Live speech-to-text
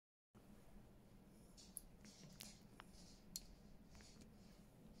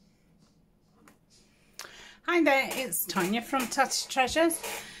Hi there, it's Tania from Tatty Treasures.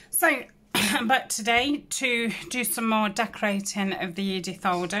 So, but today to do some more decorating of the Edith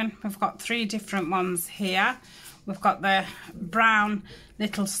Holden. We've got 3 different ones here. We've got the brown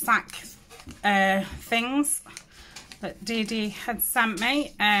little sack things that Dee Dee had sent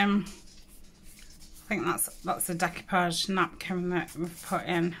me. I think that's a decoupage napkin that we've put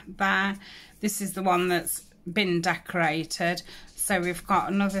in there. This is the one that's been decorated. So we've got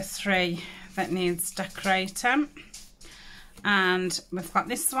another 3 that needs decorating, and we've got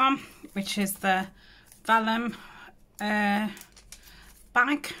this one, which is the vellum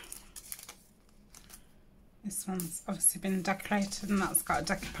bag. This one's obviously been decorated, and that's got a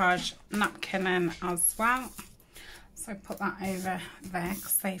decoupage napkin in as well. So put that over there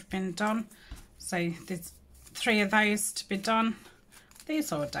because they've been done. So there's 3 of those to be done.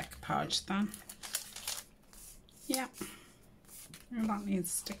 These are decoupage then. Yeah. Oh, that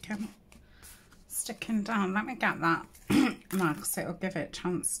needs sticking down. Let me get that no, because it'll give it a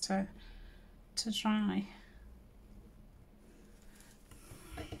chance to dry.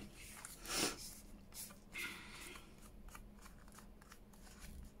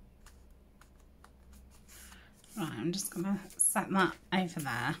 Right, I'm just gonna set that over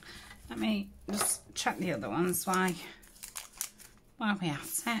there. Let me just check the other ones while we're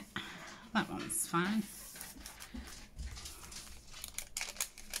at it. That one's fine.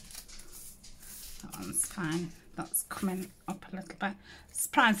 That one's fine. That's coming up a little bit.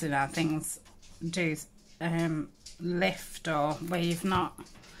 Surprisingly, how things do lift, or where you've not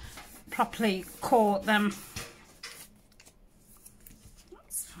properly caught them.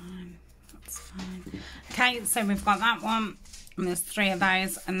 That's fine. That's fine. Okay, so we've got that one, and there's 3 of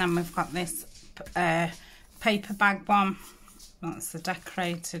those, and then we've got this paper bag one. That's the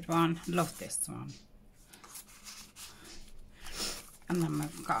decorated one. Love this one. And then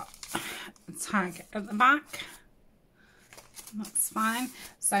we've got a tag at the back. That's fine.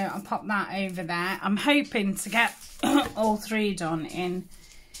 So I'll pop that over there. I'm hoping to get all 3 done in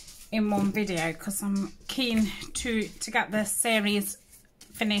one video, because I'm keen to get the series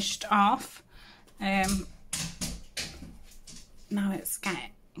finished off. Now it's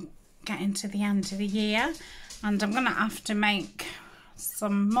getting to the end of the year, and I'm gonna have to make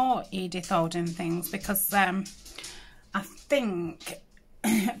some more Edith Holden things, because I think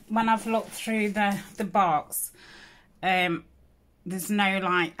when I've looked through the box, there's no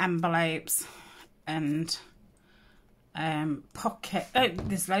like envelopes and pocket. Oh,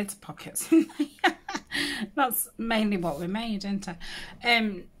 there's loads of pockets in there. That's mainly what we made, isn't it?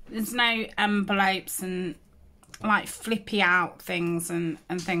 There's no envelopes and like flippy out things and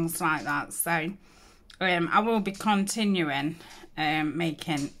things like that. So I will be continuing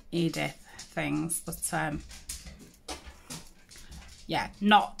making Edith things, but yeah,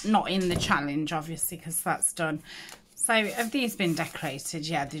 not in the challenge obviously, because that's done. So have these been decorated?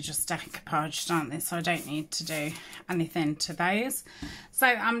 Yeah, they're just decoupaged, aren't they? So I don't need to do anything to those. So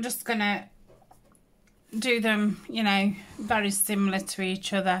I'm just gonna do them, you know, very similar to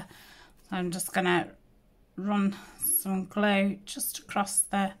each other. So I'm just gonna run some glue just across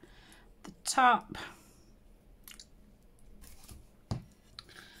the top,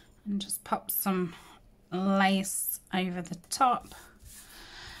 and just pop some lace over the top.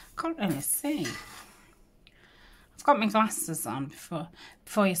 Can't really see. I've got my glasses on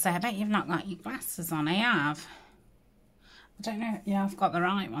before you say, I bet you've not got your glasses on. I have. I don't know. Yeah, I've got the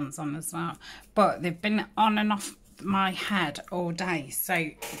right ones on as well, but they've been on and off my head all day, so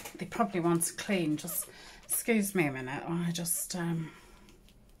they probably want to clean. Just excuse me a minute. I just oh,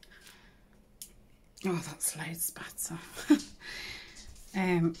 that's loads better.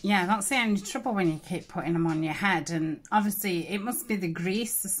 Yeah, that's the only trouble when you keep putting them on your head, and obviously it must be the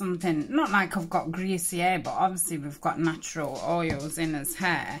grease or something. Not like I've got greasy hair, but obviously we've got natural oils in his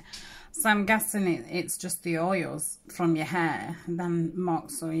hair, so I'm guessing it's just the oils from your hair and then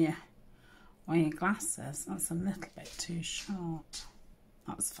marks all your glasses. That's a little bit too short.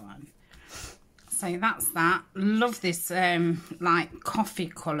 That's fine. So that's that. Love this like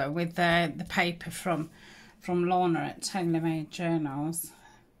coffee colour with the paper from Lorna at Tailor Made Journals.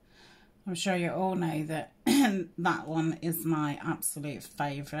 I'm sure you all know that that one is my absolute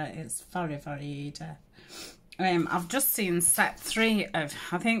favourite. It's very, very Edith. I've just seen set 3 of,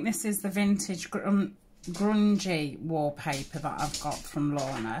 I think this is the vintage grungy wallpaper that I've got from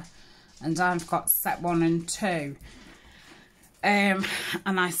Lorna, and I've got set 1 and 2. And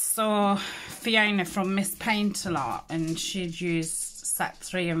I saw Fiona from Miss Paint a Lot, and she'd used set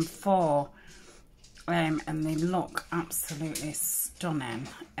 3 and 4. And they look absolutely stunning.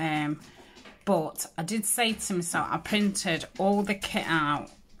 But I did say to myself, I printed all the kit out,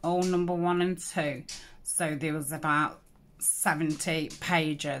 all number 1 and 2, So there was about 70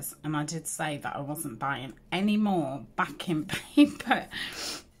 pages, and I did say that I wasn't buying any more backing paper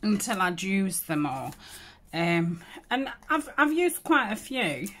until I'd used them all. And I've used quite a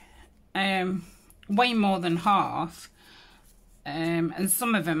few, way more than half, and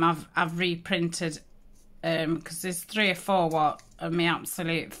some of them I've reprinted, because there's 3 or 4 what are my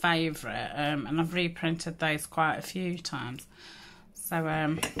absolute favourite, and I've reprinted those quite a few times. So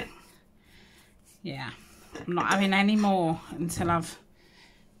yeah, I'm not having any more until I've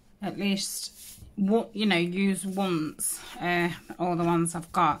at least, you know, used once all the ones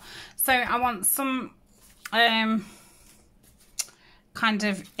I've got. So I want some kind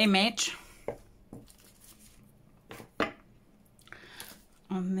of image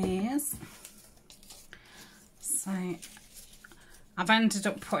on these. So I've ended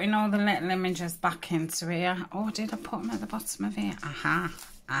up putting all the little images back into here. Oh, did I put them at the bottom of here? Aha.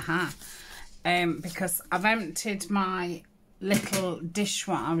 Because I've emptied my little dish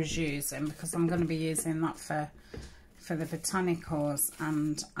what I was using, because I'm going to be using that for the botanicals,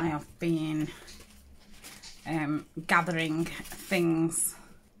 and I have been gathering things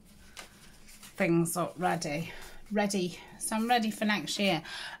up ready, so I'm ready for next year,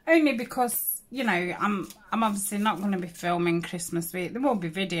 only because, you know, I'm obviously not going to be filming Christmas week. There will be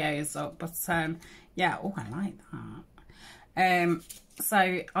videos up, but yeah. Oh, I like that. So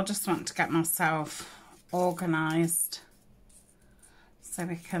I just want to get myself organised so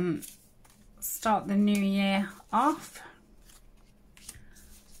we can start the new year off.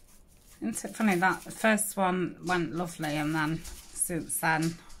 Isn't it funny that the first one went lovely, and then since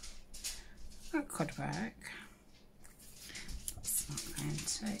then that could work. That's not going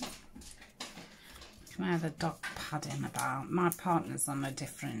to. Can I have the dog padding about? My partner's on a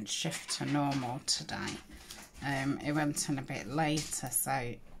different shift to normal today. It went in a bit later,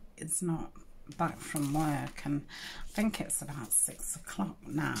 so it's not back from work, and I think it's about 6 o'clock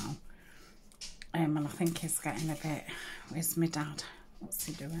now. And I think he's getting a bit. Where's my dad? What's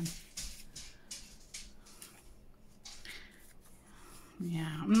he doing?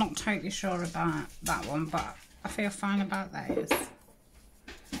 Yeah, I'm not totally sure about that one, but I feel fine about those.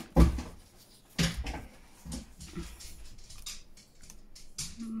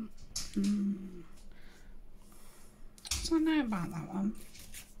 I don't know about that one.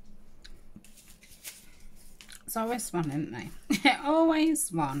 It's always one, isn't they?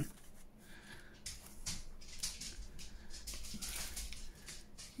 Always one.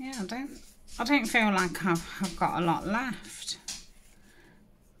 Yeah, I don't feel like I've got a lot left.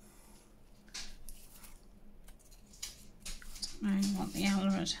 I don't know what the yellow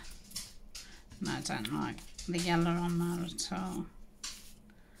is. No, I don't like the yellow on there at all.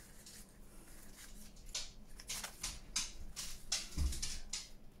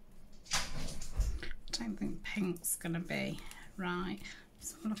 I don't think pink's going to be right.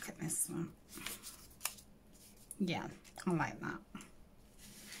 Let's have a look at this one. Yeah, I like that.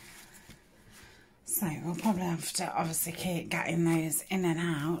 So we'll probably have to obviously keep getting those in and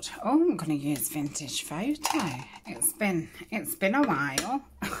out. Oh, I'm going to use vintage photo. It's been a while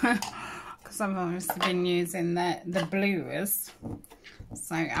because I've obviously been using the blues.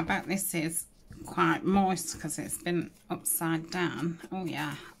 So I bet this is quite moist because it's been upside down. Oh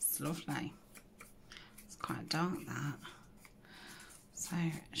yeah, it's lovely. It's quite dark, that. So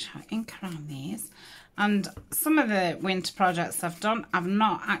shall I ink around these? And some of the winter projects I've done, I've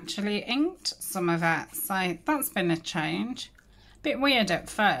not actually inked some of it. So that's been a change. Bit weird at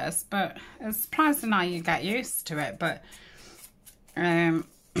first, but it's surprising how you get used to it. But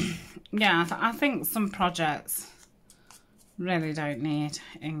yeah, I think some projects really don't need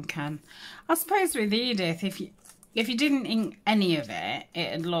inking. I suppose with Edith, if you didn't ink any of it,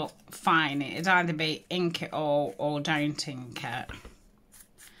 it'd look fine. It'd either be ink it all or don't ink it.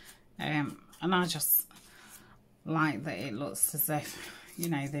 And I just like that it looks as if, you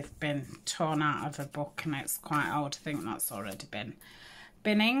know, they've been torn out of a book and it's quite old. I think that's already been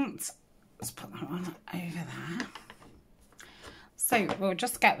inked. Let's put that one over there. So we'll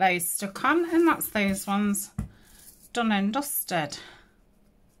just get those stuck on, and that's those ones done and dusted.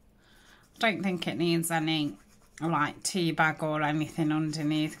 I don't think it needs any like tea bag or anything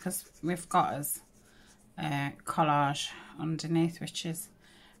underneath, because we've got us collage underneath, which is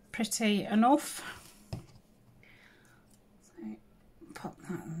pretty enough. So pop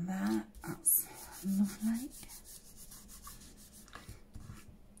that in there. That's lovely.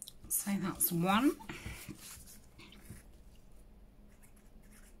 So that's one.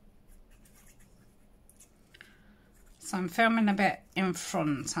 So I'm filming a bit in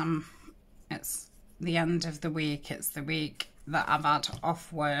front. It's the end of the week. It's the week that I've had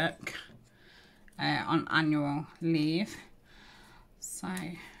off work. on annual leave. So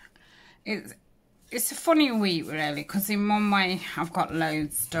it's a funny week really, because in one way I've got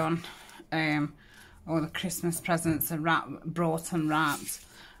loads done. All the Christmas presents are brought and wrapped.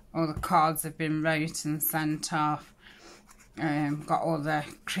 All the cards have been wrote and sent off. Got all the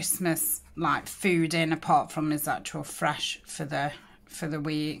Christmas like food in, apart from his actual fresh for the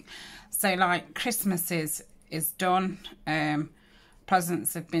week. So like Christmas is done.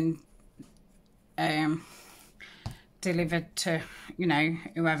 Presents have been delivered to, you know,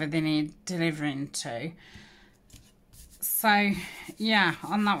 whoever they need delivering to. So yeah,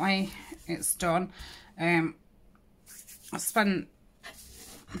 on that way it's done. I spent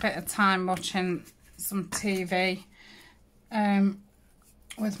a bit of time watching some TV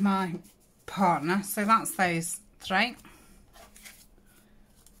with my partner. So that's those 3,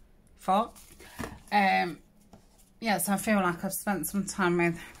 4. Yeah, so I feel like I've spent some time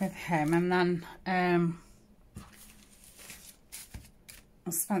with him, and then I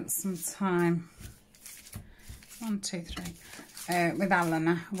spent some time 1, 2, 3 with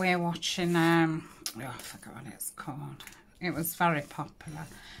Eleanor. We're watching oh, I forgot what it's called. It was very popular.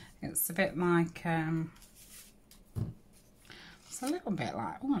 It's a bit like it's a little bit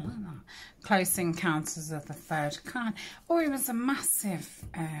like, oh, I like that, Close Encounters of the Third Kind. Oh, it was a massive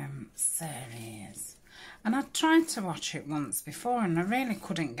series, and I tried to watch it once before and I really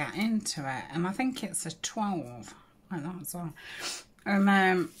couldn't get into it, and I think it's a 12 like that as well.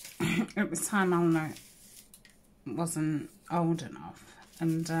 And it was time Eleanor wasn't old enough,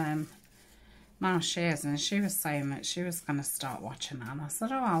 and now she is, and she was saying that she was going to start watching it, and I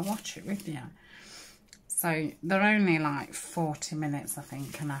said, oh, I'll watch it with you. So they're only like 40 minutes, I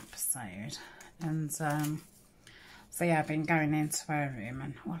think, an episode. And so yeah, I've been going into her room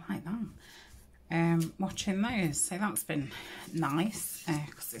and like that, watching those. So that's been nice,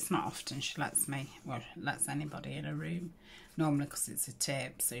 because it's not often she lets me, well, lets anybody in a room. Normally because it's a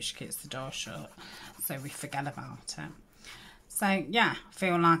tip, so she keeps the door shut, so we forget about it. So yeah, I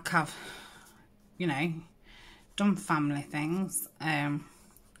feel like I've, you know, done family things.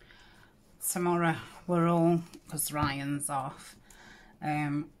 Tomorrow we're all, because Ryan's off,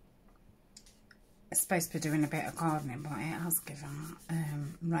 it's supposed to be doing a bit of gardening, but it has given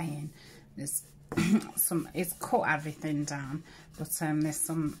rain. There's it's cut everything down, but there's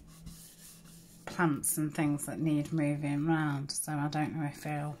some plants and things that need moving around, so I don't know if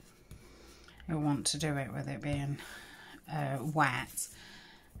he'll want to do it with it being wet.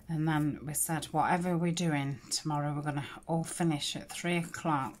 And then we said, whatever we're doing tomorrow, we're going to all finish at 3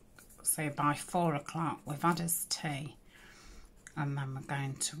 o'clock. So by 4 o'clock, we've had his tea. And then we're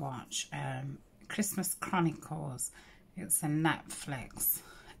going to watch Christmas Chronicles. It's a Netflix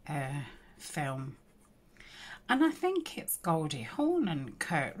film. And I think it's Goldie Hawn and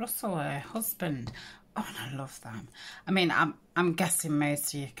Kurt Russell, her husband. Oh, and I love them. I mean, I'm guessing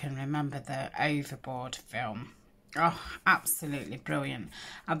most of you can remember the Overboard film. Oh, absolutely brilliant.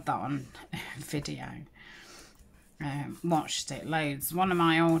 I had that on video. Watched it loads. One of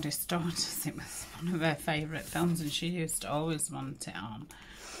my oldest daughters, it was one of her favourite films, and she used to always want it on.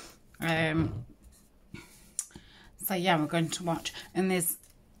 So yeah, we're going to watch, and there's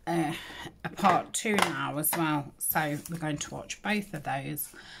a part 2 now as well, so we're going to watch both of those.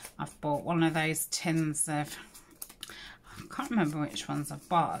 I've bought one of those tins of, I can't remember which ones I've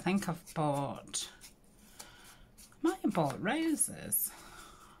bought. I think I've bought, I might have bought roses.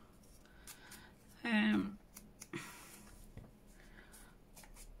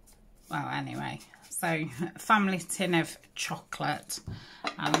 Well, anyway, so family tin of chocolate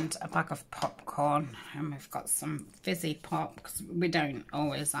and a bag of popcorn, and we've got some fizzy pop, because we don't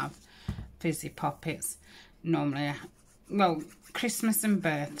always have fizzy pop. It's normally, well, Christmas and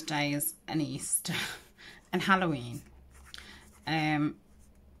birthdays and Easter and Halloween. And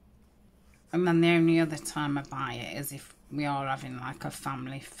then the only other time I buy it is if we are having like a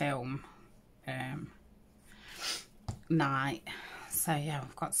family film night. So yeah,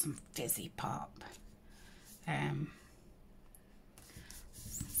 we've got some fizzy pop.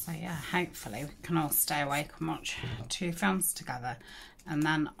 So yeah, hopefully we can all stay awake and watch 2 films together. And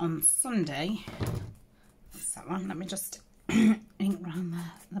then on Sunday, that's that one. Let me just ink around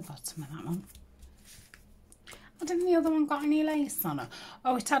the bottom of that one. I didn't the other one got any lace on it?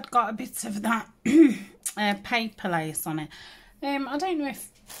 Oh, it had got a bit of that paper lace on it. I don't know if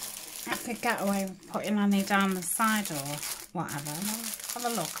I could get away with putting any down the side or whatever. Have a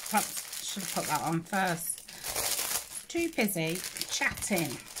look. Perhaps I should have put that on first. Too busy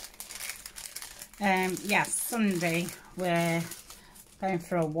chatting. Yes, Sunday we're going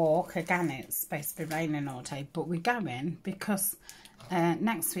for a walk. Again, it's supposed to be raining all day, but we're going because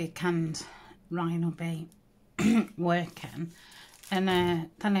next weekend Ryan will be working, and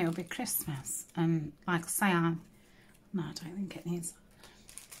then it'll be Christmas. And like I say, no, I don't think it needs.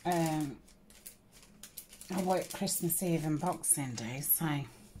 I work Christmas Eve and Boxing Day, so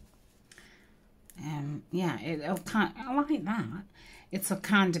yeah, it'll kind. I like that. It'll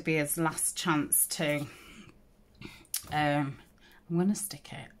kind of be his last chance to. I'm gonna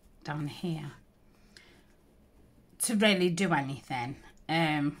stick it down here to really do anything.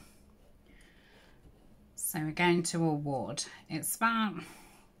 So we're going to a wood. It's about,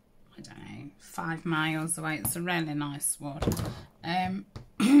 I don't know, 5 miles away. It's a really nice wood. And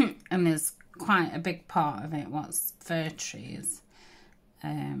there's quite a big part of it what's fir trees.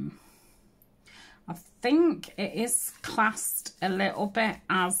 I think it is classed a little bit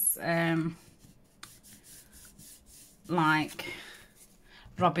as like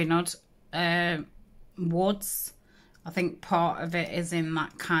Robin Hood woods. I think part of it is in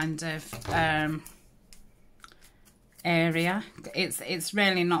that kind of area. It's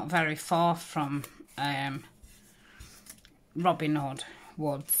really not very far from Robin Hood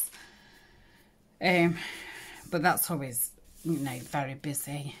woods, but that's always, you know, very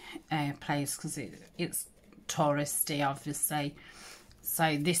busy place because it's touristy, obviously.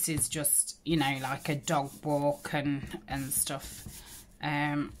 So this is just, you know, like a dog walk and stuff.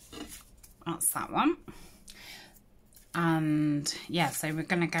 That's that one. And yeah, so we're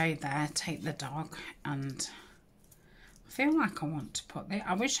gonna go there, take the dog, and I feel like I want to put this.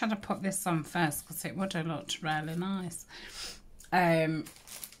 I wish I'd have put this on first because it would have looked really nice. I'll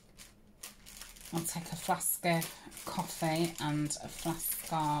take a flask of coffee and a flask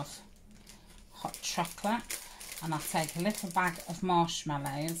of hot chocolate, and I'll take a little bag of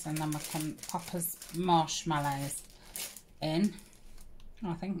marshmallows, and then we can pop us marshmallows in.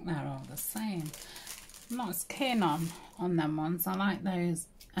 I think they're all the same. I'm not as keen on them ones. I like those,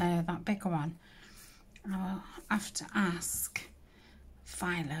 that bigger one. I'll have to ask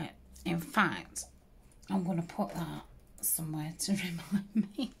Violet. In fact, I'm going to put that somewhere to remind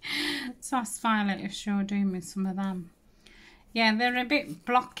me. So ask Violet if she'll do me some of them. Yeah, they're a bit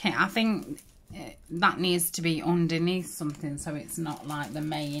blocky. I think that needs to be underneath something so it's not like the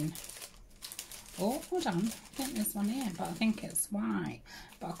main. Oh, hold on. I think there's one here, but I think it's white.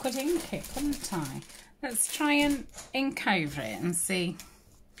 But I could ink it, couldn't I? Let's try and ink over it and see.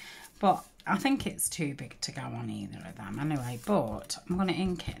 But I think it's too big to go on either of them anyway. But I'm going to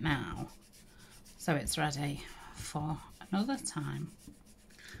ink it now so it's ready for another time.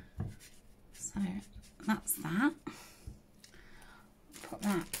 So that's that. Put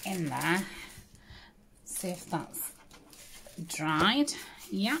that in there. See if that's dried.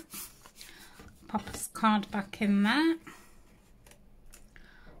 Yeah. Pop this card back in there.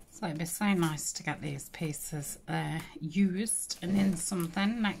 So it'd be so nice to get these pieces used and in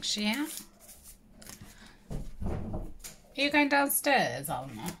something next year. Are you going downstairs,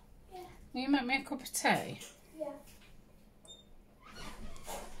 Alma? Yeah. Will you make me a cup of tea? Yeah.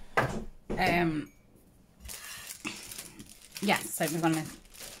 Yeah, so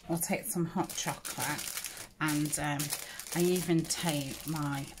we'll take some hot chocolate, and I even take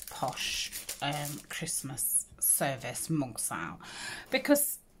my posh Christmas service mugs out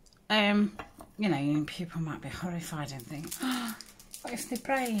because you know, people might be horrified and think, oh, what if they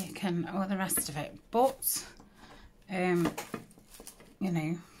break and all the rest of it. But you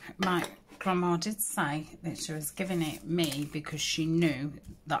know, my grandma did say that she was giving it me because she knew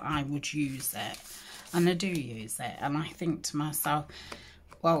that I would use it, and I do use it. And I think to myself,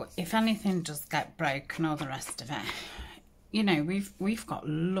 well, if anything does get broken, all the rest of it, you know, we've got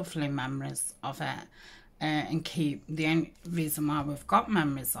lovely memories of it. And the only reason why we've got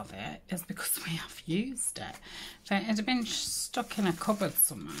memories of it is because we have used it. If it had been stuck in a cupboard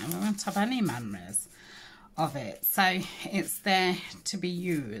somewhere, we wouldn't have any memories of it. So it's there to be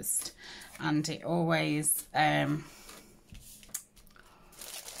used, and it always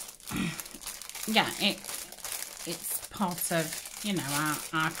yeah, it's part of, you know,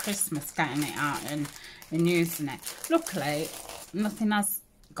 our Christmas, getting it out and using it. Luckily nothing has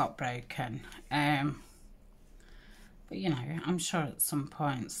got broken, but you know, I'm sure at some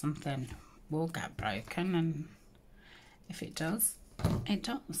point something will get broken, and if it does, it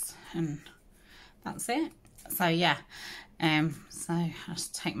does, and that's it. So yeah, so I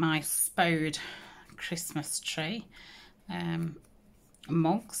just take my Spode Christmas tree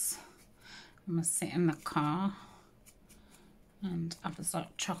mugs. I'm gonna sit in the car and have a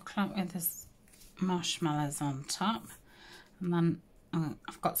hot chocolate with this marshmallows on top, and then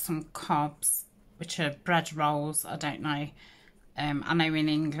I've got some cobs, which are bread rolls. I don't know, I know in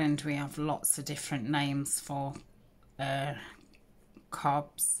England we have lots of different names for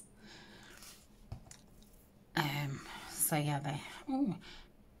cobs. So yeah, oh, I'm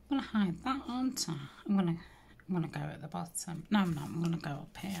gonna hide that, aren't I? I'm gonna go at the bottom. No, I'm not. I'm gonna go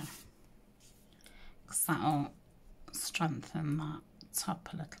up here because that'll strengthen that top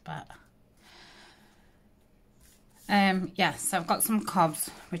a little bit. Yeah, so I've got some cobs,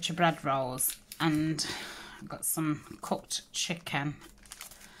 which are bread rolls, and I've got some cooked chicken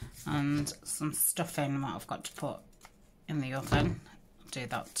and some stuffing that I've got to put in the oven. I'll do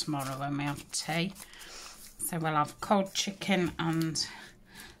that tomorrow when we have tea. So we'll have cold chicken and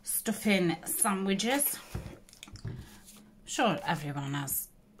stuffing sandwiches. I'm sure everyone has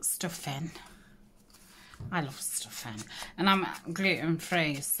stuffing. I love stuffing, and I'm gluten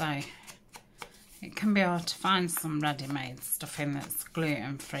free, so it can be hard to find some ready-made stuffing that's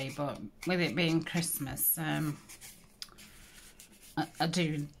gluten-free, but with it being Christmas, I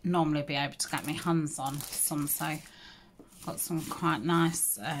do normally be able to get my hands on some, so I've got some quite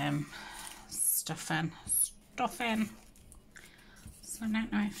nice stuffing. So I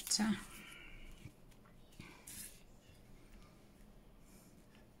don't know if to... I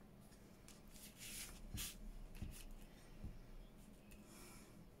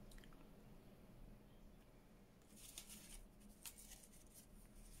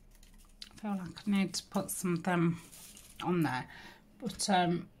feel like I need to put something on there, but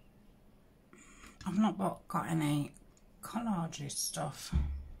I've not got any collage stuff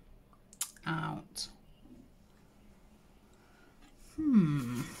out.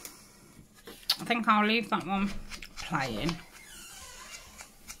 I think I'll leave that one playing,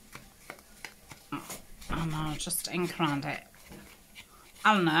 and I'll just ink around it.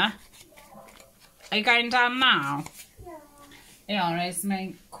 Eleanor, are you going down now? Yeah, here's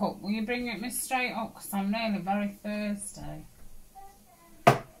my cup. Will you bring it me straight up? Because I'm really very thirsty.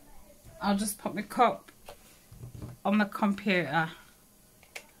 I'll just put my cup on the computer.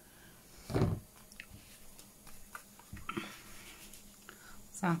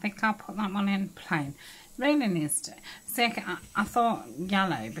 So I think I'll put that one in plain. Really needs to... See, I thought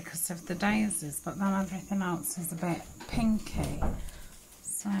yellow because of the daisies, but then everything else is a bit pinky.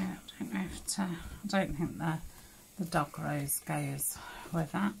 So I don't know if to... I don't think the dog rose goes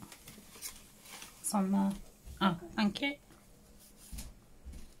with that. It's on there. Oh, thank you.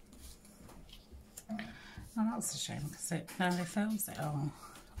 Oh, that's a shame because it barely fills it all.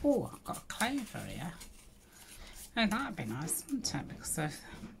 Oh, I've got a clover here. Oh, that'd be nice, wouldn't it? Because of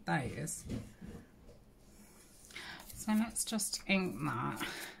those. So let's just ink that.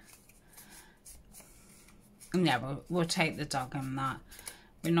 And yeah, we'll take the dog and that.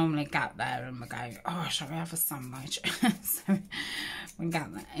 We normally get there and we go, oh, shall we have a sandwich? So we get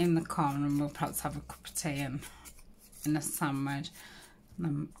in the car and we'll perhaps have a cup of tea and a sandwich. And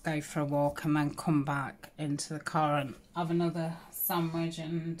then go for a walk and then come back into the car and have another sandwich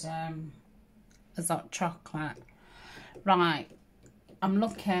and a hot chocolate. Right, I'm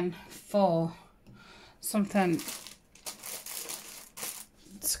looking for something to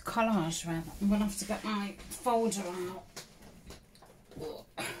collage with. I'm going to have to get my folder out.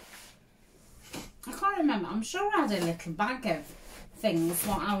 I can't remember. I'm sure I had a little bag of things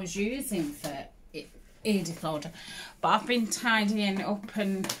what I was using for Edith Holden, but I've been tidying up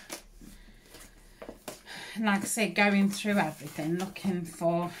and, like I say, going through everything, looking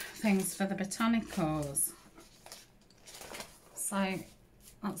for things for the botanicals. So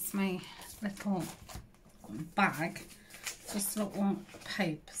that's my little bag. Just look what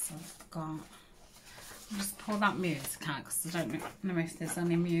papers I've got. I'll just pull that music out because I don't know if there's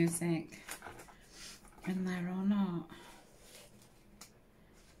any music in there or not.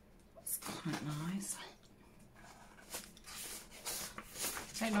 It's quite nice.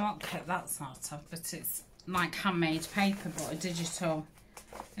 I don't know what kit that's out of, but it's like handmade paper, but a digital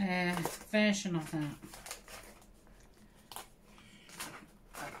version of it.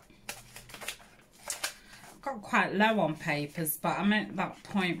 I've got quite low on papers, but I'm at that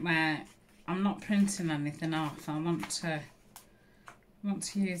point where I'm not printing anything off. I want to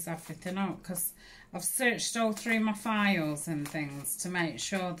use everything up because I've searched all through my files and things to make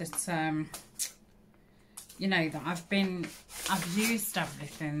sure that you know, that I've used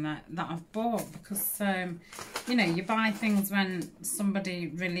everything that I've bought, because you know, you buy things when somebody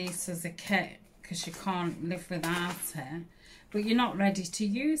releases a kit because you can't live without it, but you're not ready to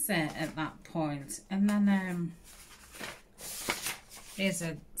use it at that point. And then here's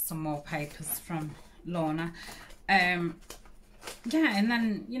some more papers from Lorna. Yeah, and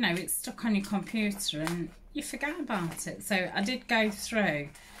then, you know, it's stuck on your computer and you forget about it. So I did go through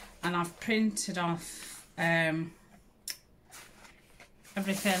and I've printed off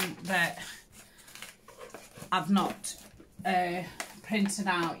everything that I've not printed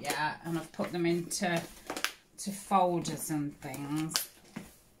out yet, and I've put them into to folders and things.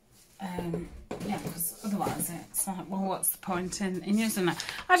 Yeah, because otherwise it's like, well, what's the point in using it?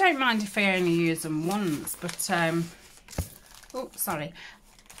 I don't mind if I only use them once, but oh, sorry,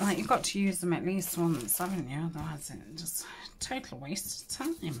 like you've got to use them at least once, haven't you? Otherwise it's just total waste of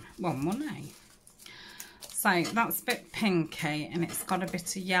time, well, money. So that's a bit pinky and it's got a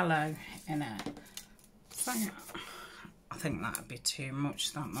bit of yellow in it, so I think that'd be too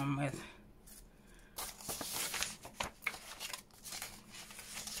much, that one with.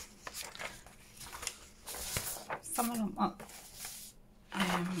 Someone what?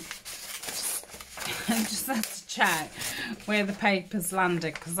 Just have to check where the paper's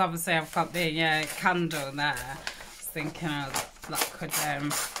landed, because obviously I've got the candle there. I was thinking, oh, that could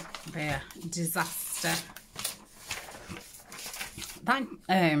be a disaster.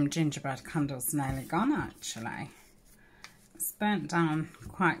 That gingerbread candle's nearly gone, actually. It's burnt down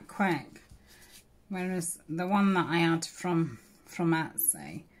quite quick, whereas the one that I had from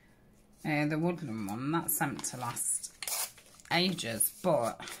Etsy, the woodland one, that's meant to last ages,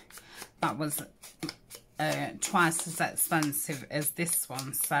 but that was twice as expensive as this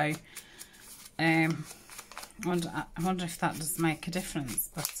one, so I wonder if that does make a difference.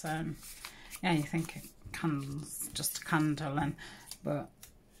 But yeah, you think a candle's just a candle, but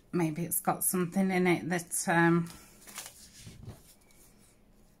maybe it's got something in it that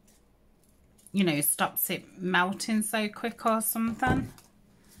you know, stops it melting so quick or something.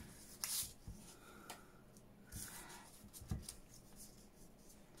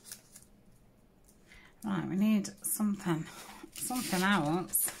 Right, we need something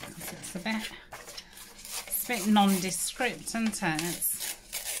else, because it's a bit nondescript, isn't it? It's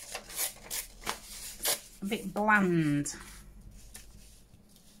a bit bland.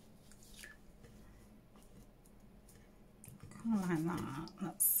 Kind of like that.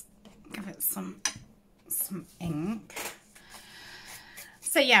 Let's give it some ink.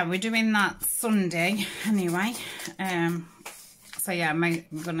 So yeah, we're doing that Sunday anyway. So yeah, we're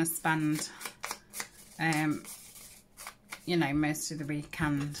gonna spend you know, most of the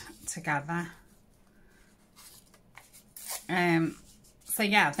weekend together. So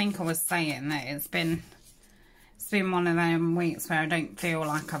yeah, I think I was saying that it's been one of them weeks where I don't feel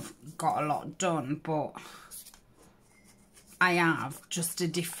like I've got a lot done, but I have, just a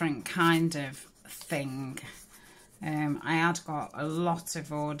different kind of thing. I had got a lot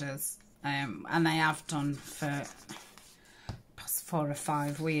of orders, and I have done for past 4 or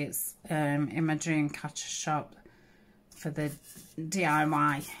 5 weeks in my Dreamcatcher shop for the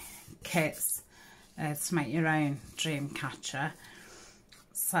DIY kits to make your own Dreamcatcher.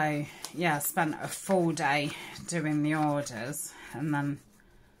 So yeah, I spent a full day doing the orders, and then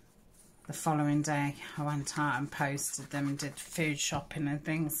the following day I went out and posted them, did food shopping and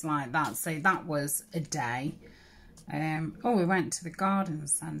things like that. So that was a day. Oh, we went to the garden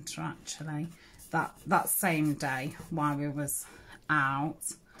centre actually that same day while we was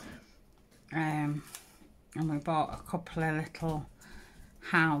out, and we bought a couple of little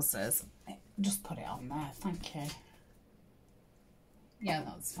houses. Just put it on there, thank you. Yeah,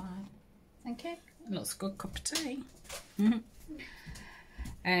 that's fine, thank you. It looks a good cup of tea.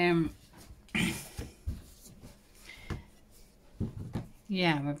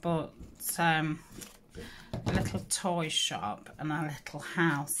 Yeah, we bought a little toy shop and a little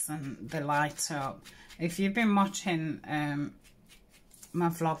house, and they light up. If you've been watching my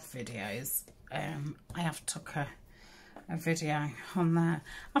vlog videos, I have took a video on there.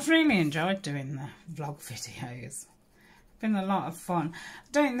 I've really enjoyed doing the vlog videos. Been a lot of fun. I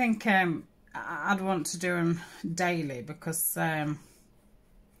don't think I'd want to do them daily, because yeah,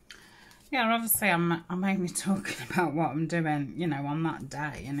 obviously I'm only talking about what I'm doing, you know, on that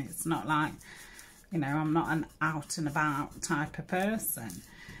day, and it's not like, you know, I'm not an out and about type of person.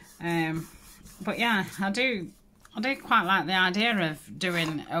 But yeah, I do quite like the idea of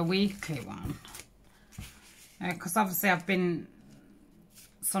doing a weekly one, because obviously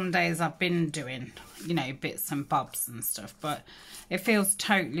some days I've been doing, you know, bits and bobs and stuff, but it feels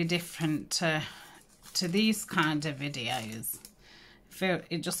totally different to these kind of videos.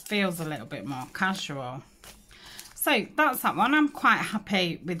 It just feels a little bit more casual. So that's that one. I'm quite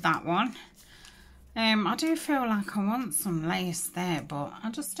happy with that one. I do feel like I want some lace there, but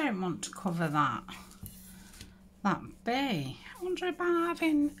I just don't want to cover that bee. I wonder about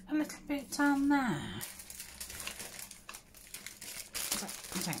having a little bit down there.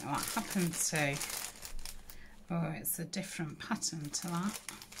 I don't know what happened to. Oh, it's a different pattern to that.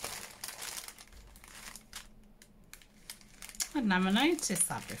 I'd never noticed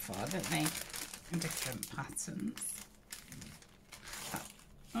that before, that they different patterns.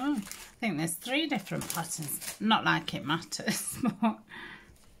 Oh, I think there's 3 different patterns. Not like it matters, but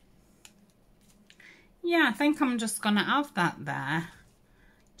yeah, I think I'm just gonna have that there.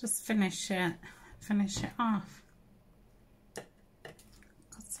 Just finish it off. Got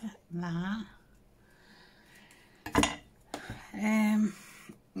it there.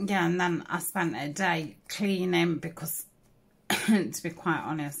 Yeah, and then I spent a day cleaning because to be quite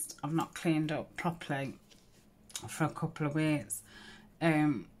honest, I've not cleaned up properly for a couple of weeks.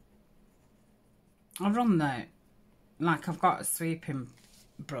 I run I've got a sweeping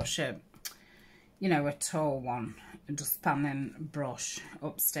brush, you know, a tall one, a dustpanning brush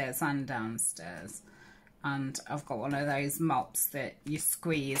upstairs and downstairs, and I've got one of those mops that you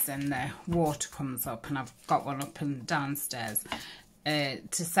squeeze and the water comes up, and I've got one up and downstairs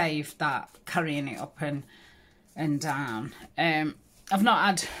to save that carrying it up and down. I've not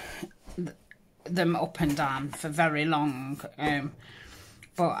had them up and down for very long,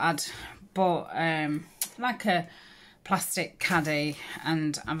 but I'd bought like a plastic caddy,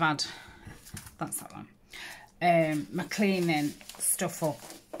 and I've had, that's that one, my cleaning stuff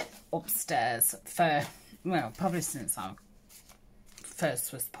upstairs for, well, probably since I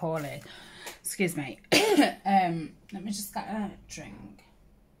first was poorly. Excuse me. Let me just get a drink.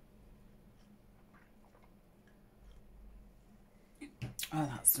 Oh,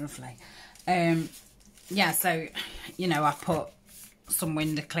 that's lovely. Yeah, so, you know, I put some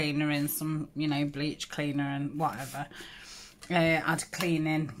window cleaner in, some, you know, bleach cleaner and whatever. I had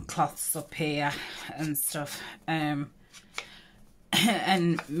cleaning cloths up here and stuff. And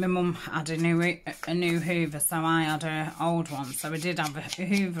my mum had a new hoover, so I had an old one. So I did have a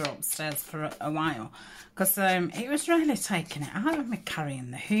hoover upstairs for a while, because it was really taking it out of me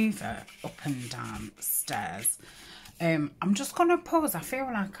carrying the hoover up and down stairs. I'm just going to pause. I feel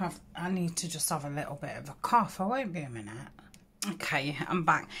like I need to just have a little bit of a cough. I won't be a minute. Okay, I'm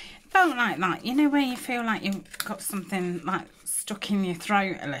back. Felt like that, you know, where you feel like you've got something like stuck in your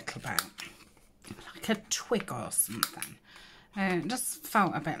throat a little bit, like a twig or something. Just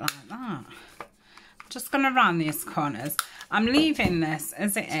felt a bit like that. Just going to round these corners. I'm leaving this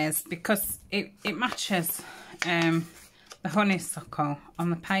as it is because it matches the honeysuckle on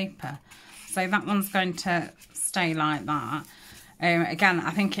the paper. So that one's going to stay like that. Again,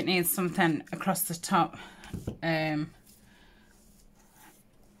 I think it needs something across the top. I'm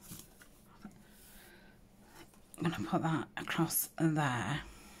going to put that across there.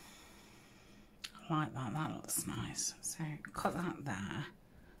 Like that, that looks nice. So cut that there,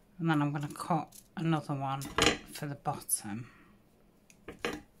 and then I'm going to cut another one for the bottom.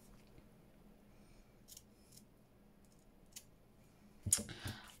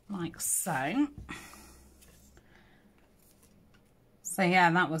 Like so. So yeah,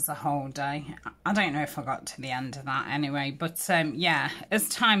 that was the whole day. I don't know if I got to the end of that anyway, but yeah, as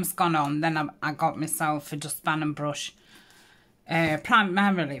time's gone on, then I got myself a dustpan brush,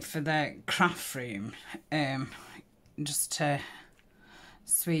 primarily for the craft room, just to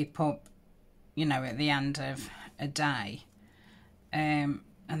sweep up, you know, at the end of a day. And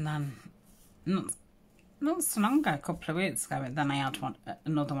then not so long ago, a couple of weeks ago, and then I had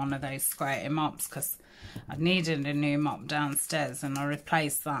another one of those squirty mops, because I needed a new mop downstairs, and I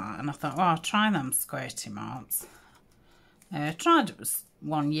replaced that, and I thought, well, I'll try them squirty mops. I tried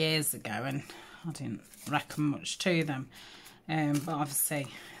one years ago, and I didn't reckon much to them, but obviously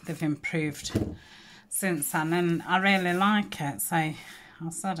they've improved since then, and I really like it, so I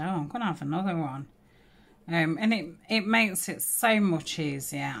said, oh, I'm going to have another one. And it makes it so much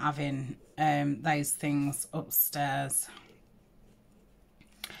easier having those things upstairs,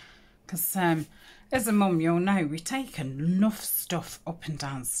 because as a mum, you'll know we take enough stuff up and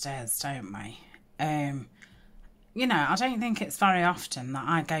downstairs, don't we? You know, I don't think it's very often that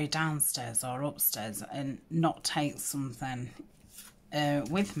I go downstairs or upstairs and not take something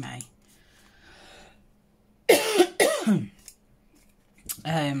with me.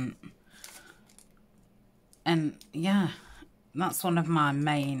 And yeah, that's one of my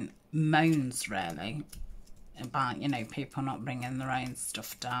main moans, really, about, you know, people not bringing their own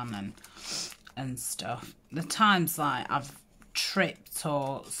stuff down and stuff. The times like I've tripped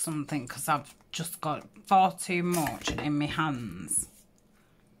or something because I've just got far too much in my hands.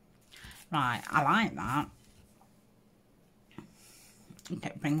 Right, I like that.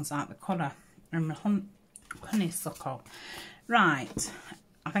 It brings out the colour in the honeysuckle. Right,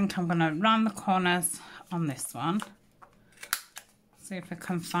 I think I'm going to round the corners on this one. See if I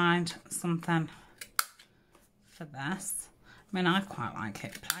can find something for this. I mean, I quite like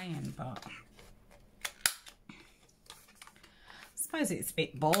it plain, but I suppose it's a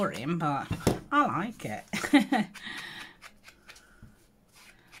bit boring, but I like it.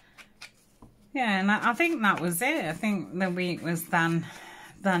 Yeah, and I think that was it. I think the week was then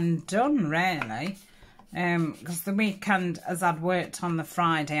done, really. Because the weekend, as I'd worked on the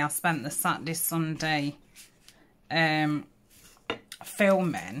Friday, I spent the Saturday, Sunday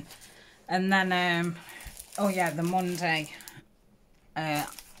filming. And then, oh yeah, the Monday, I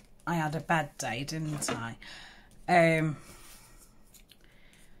had a bed day, didn't I?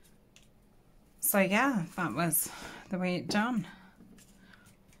 So yeah, that was the week done.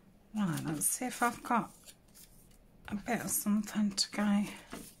 Right, let's see if I've got a bit of something to go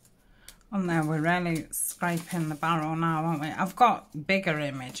on there. We're really scraping the barrel now, aren't we? I've got bigger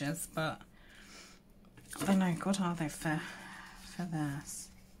images, but they're no good, are they, for this?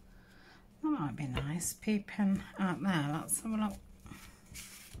 That might be nice, peeping out there. Let's have a look.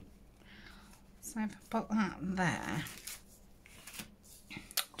 So if I put that there,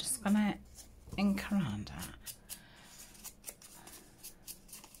 just gonna ink around it.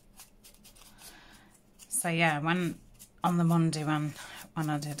 So yeah, when on the Monday when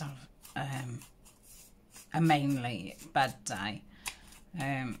I did have a mainly bed day,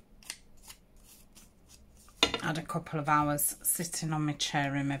 I had a couple of hours sitting on my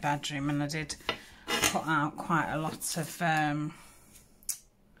chair in my bedroom, and I did put out quite a lot of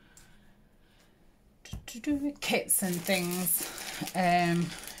kits and things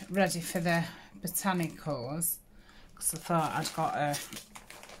ready for the botanicals, because I thought I'd got a...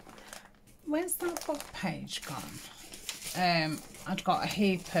 Where's that book page gone? I'd got a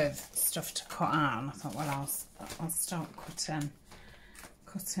heap of stuff to cut out, and I thought, well, I'll start cutting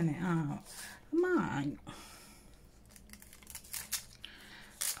it out. I might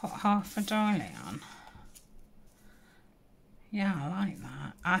put half a doily on. Yeah, I like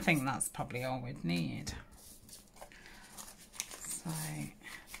that. I think that's probably all we'd need. So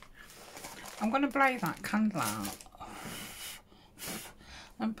I'm going to blow that candle out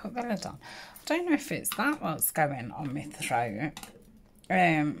and put the lid on. I don't know if it's that what's going on my throat,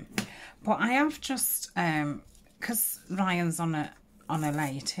 but I have just because Ryan's on a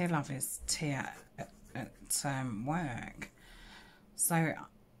late, he'll have his tea at work, so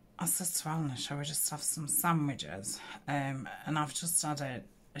I said to Alan, shall we just have some sandwiches? And I've just had a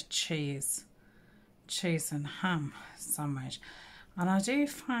cheese and ham sandwich, and I do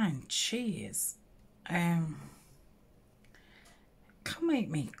find cheese can make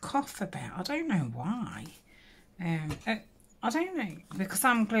me cough a bit. I don't know why. I don't know, because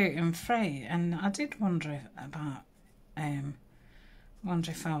I'm gluten free, and I did wonder about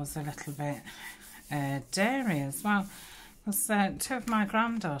if I was a little bit dairy as well, because two of my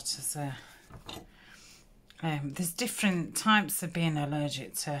granddaughters are there's different types of being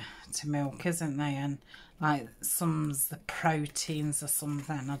allergic to milk, isn't there? And like some's the proteins or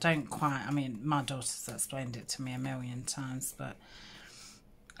something. I don't quite, I mean, my daughter's explained it to me a million times, but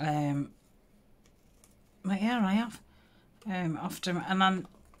yeah, I have often, and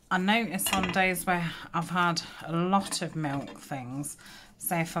I notice on days where I've had a lot of milk things,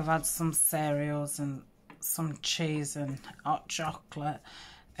 say if I've had some cereals and some cheese and hot chocolate,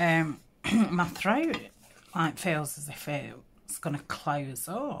 my throat like feels as if it's going to close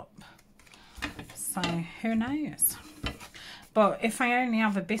up. So who knows? But if I only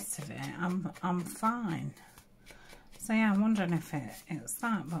have a bit of it, I'm fine. So yeah, I'm wondering if it's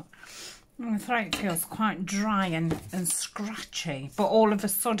that, but my throat feels quite dry and scratchy, but all of a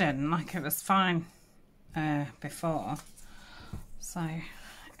sudden, like it was fine before. So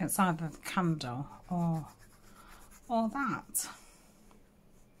it's either the candle or that.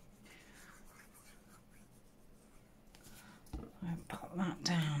 I'll put that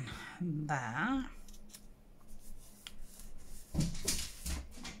down there.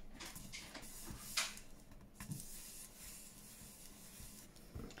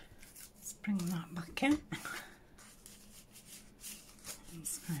 Let's bring that back in.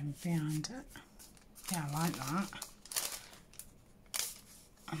 Let's go behind it. Yeah, I like that.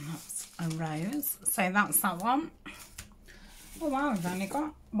 And that's a rose. So that's that one. Oh wow, we've only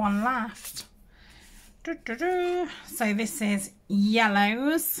got one left. So this is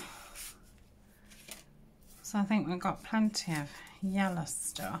yellows. So I think we've got plenty of yellow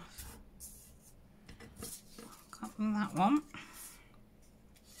stuff. Got that one.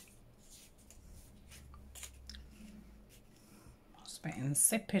 It's a bit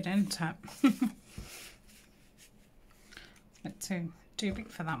insipid, isn't it? A bit too big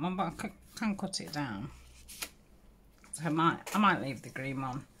for that one, but I can cut it down. So I might leave the green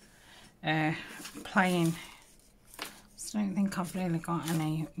one plain. So I don't think I've really got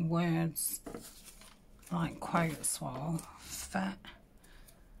any words like quotes or fit.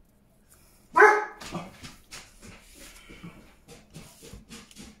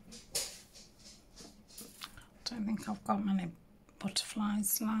 think I've got many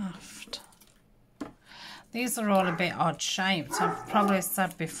butterflies left. These are all a bit odd shaped. I've probably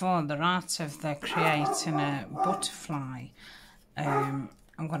said before, the art of the creating a butterfly. I'm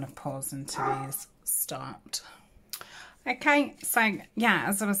going to pause until these start. Okay, so yeah,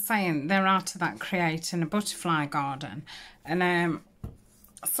 as I was saying, they're art of that creating a butterfly garden. And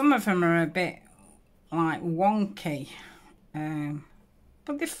some of them are a bit like wonky,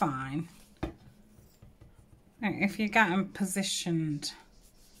 but they're fine. If you get them positioned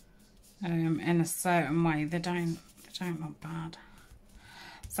in a certain way, they don't look bad.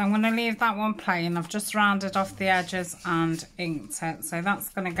 So I'm going to leave that one plain. I've just rounded off the edges and inked it, so that's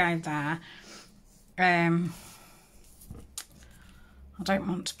going to go there. I don't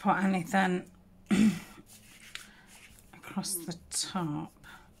want to put anything across the top.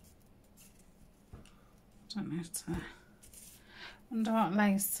 I don't know if I wonder what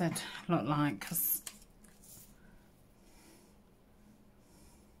lace would look like, because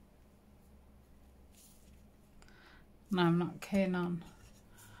no, I'm not keen on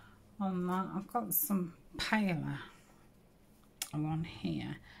that. I've got some paler one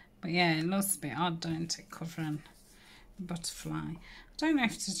here, but yeah, it looks a bit odd, don't it, covering the butterfly. I don't know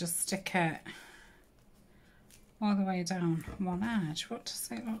if to just stick it all the way down one edge. What does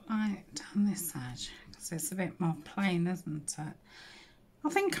it look like down this edge? Because it's a bit more plain, isn't it? I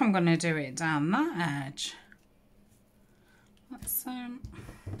think I'm going to do it down that edge. Let's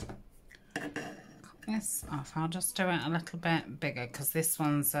cut this off. I'll just do it a little bit bigger, because this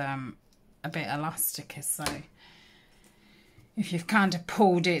one's a bit elasticy, so if you've kind of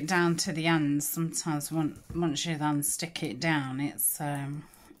pulled it down to the ends, sometimes once you then stick it down, it's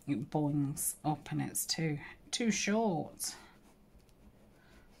it boings up and it's too short.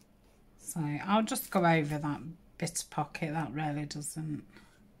 So I'll just go over that bit of pocket. That really doesn't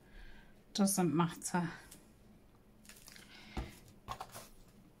matter.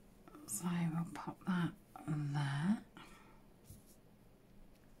 So we'll pop that there.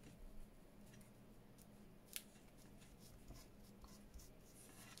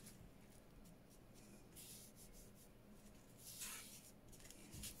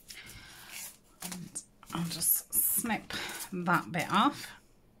 And I'll just snip that bit off.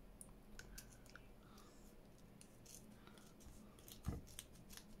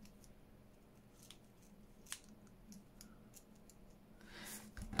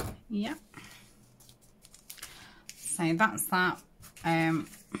 Yep. So that's that. I'm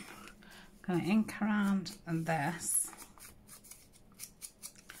going to ink around this.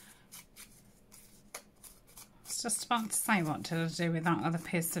 I was just about to say, what did I do with that other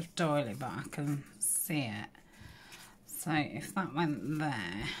piece of doily, but I can see it. So if that went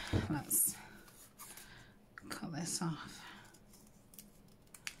there, let's cut this off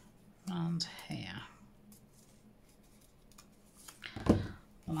around here.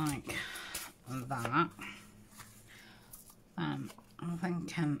 Like that. I'm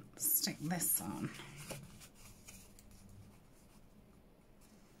thinking stick this on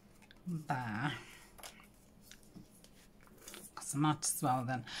there, because I might as well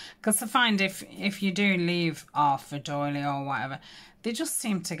then, because I find if you do leave off a doily or whatever, they just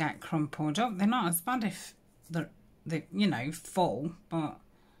seem to get crumpled up. They're not as bad if they're you know, full, but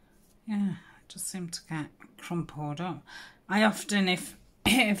yeah, just seem to get crumpled up. I often, if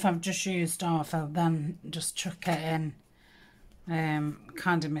I've just used off, I'll then just chuck it in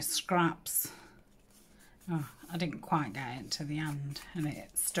kind of my scraps. Oh, I didn't quite get it to the end and it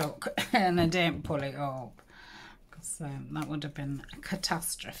stuck and I didn't pull it up, because that would have been a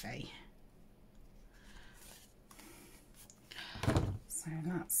catastrophe. So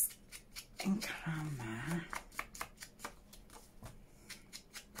let's ink around there.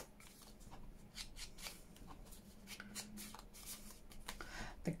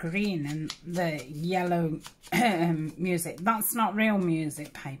 The green and the yellow music, that's not real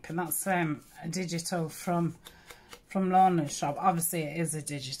music paper, that's a digital from Lorna's shop. Obviously it is a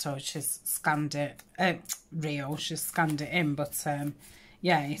digital, she's scanned it, real, she's scanned it in, but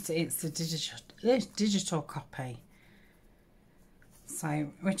yeah, it's a digital copy, so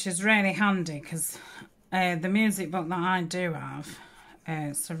which is really handy, because the music book that I do have,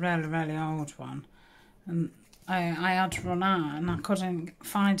 it's a really old one, and I had to run out and I couldn't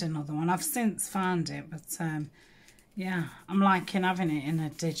find another one. I've since found it, but yeah, I'm liking having it in a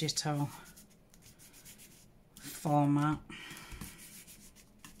digital format,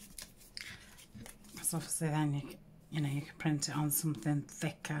 because obviously then you know, you can print it on something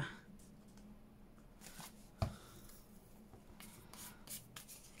thicker.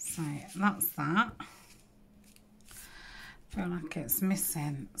 So that's that. I feel like it's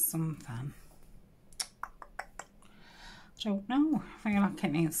missing something. Don't know. I feel like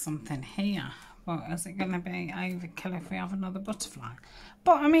it needs something here. But is it going to be overkill if we have another butterfly?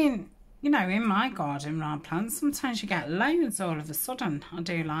 But I mean, you know, in my garden around plants, sometimes you get loads all of a sudden. I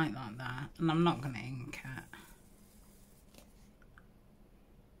do like that. And I'm not going to ink it.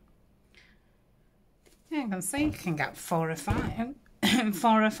 Yeah, you can see you can get 4 or 5,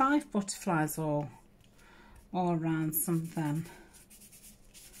 4 or 5 butterflies all around something.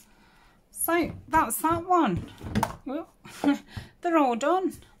 So that's that one. Well, they're all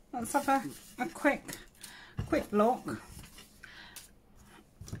done. Let's have a quick look.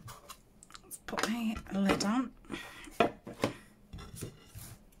 Let's put my lid on.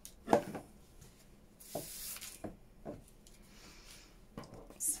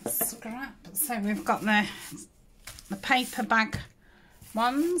 Scrap. So we've got the paper bag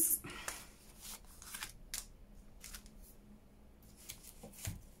ones.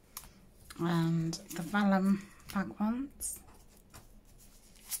 And the vellum bag ones.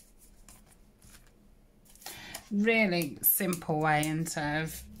 Really simple way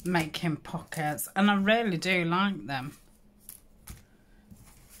of making pockets, and I really do like them.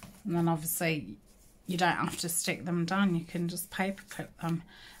 And then obviously you don't have to stick them down, you can just paper clip them.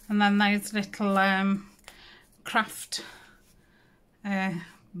 And then those little craft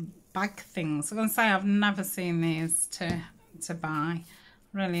bag things. I'm going to say I've never seen these to buy.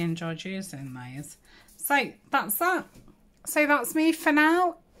 Really enjoyed using these. So that's that. So that's me for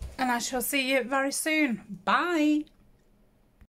now, and I shall see you very soon. Bye.